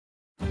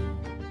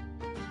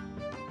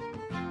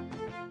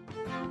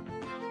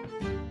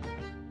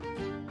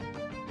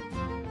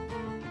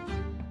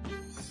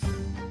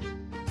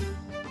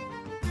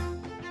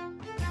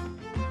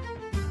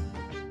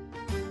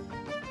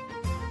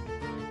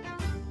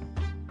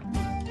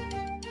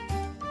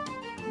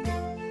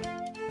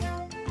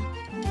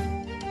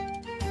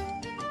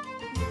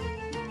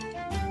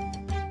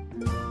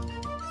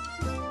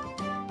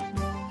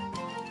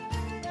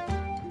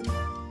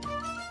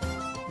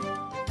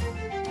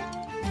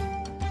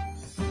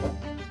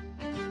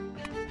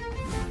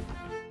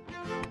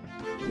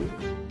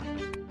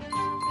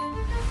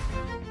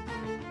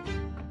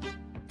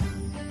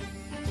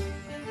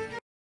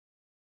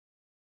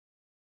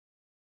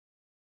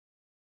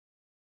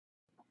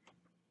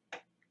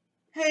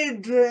Hey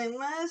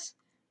dreamers,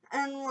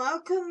 and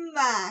welcome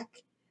back.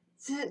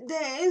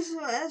 Today's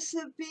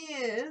recipe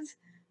is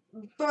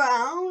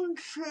brown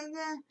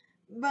sugar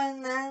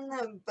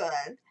banana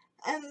bread,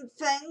 and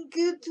thank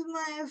you to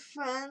my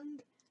friend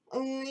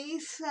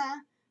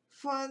Lisa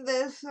for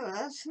this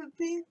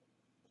recipe.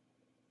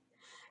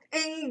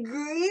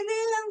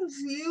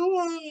 Ingredients you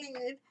will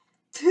need: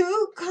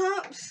 2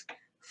 cups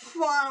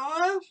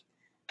flour,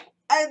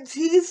 a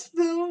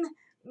teaspoon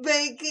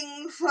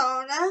baking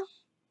soda,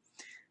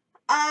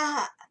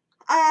 a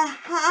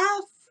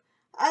half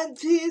a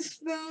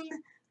teaspoon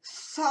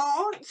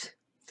salt,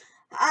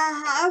 a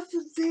half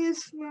a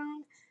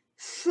teaspoon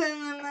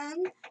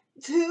cinnamon,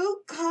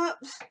 2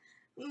 cups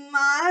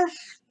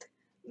mashed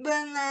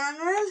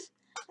bananas,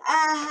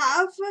 a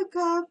half a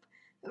cup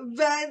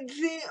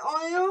veggie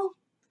oil,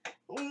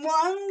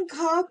 1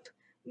 cup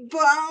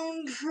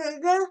brown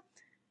sugar,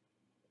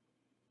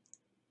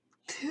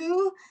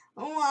 2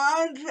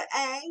 large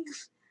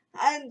eggs,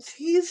 a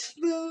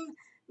teaspoon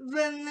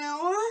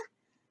vanilla,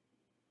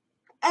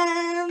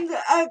 and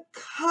a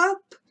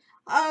cup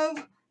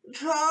of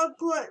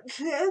chocolate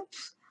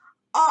chips,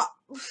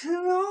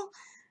 optional.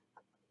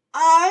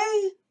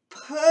 I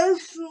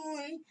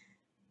personally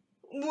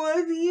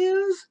would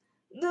use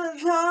the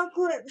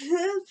chocolate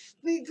chips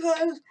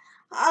because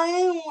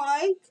I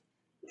like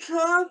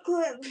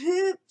chocolate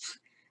chips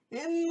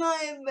in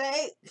my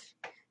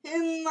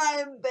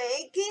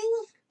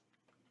baking.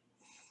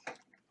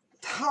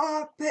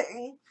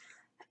 Topping: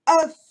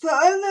 a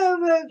third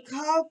of a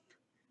cup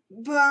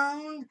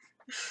brown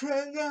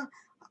sugar,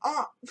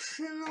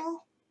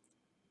 optional.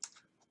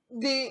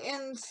 The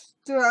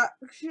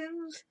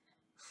instructions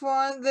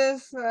for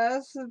this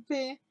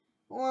recipe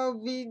will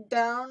be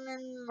down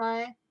in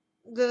my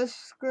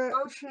description.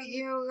 Hope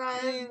you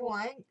guys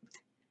liked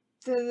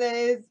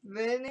today's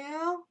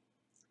video.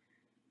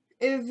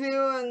 If you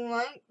would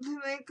like to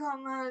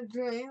become a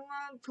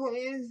dreamer,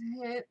 please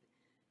hit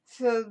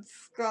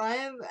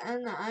subscribe,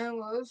 and I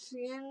will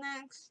see you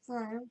next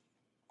time.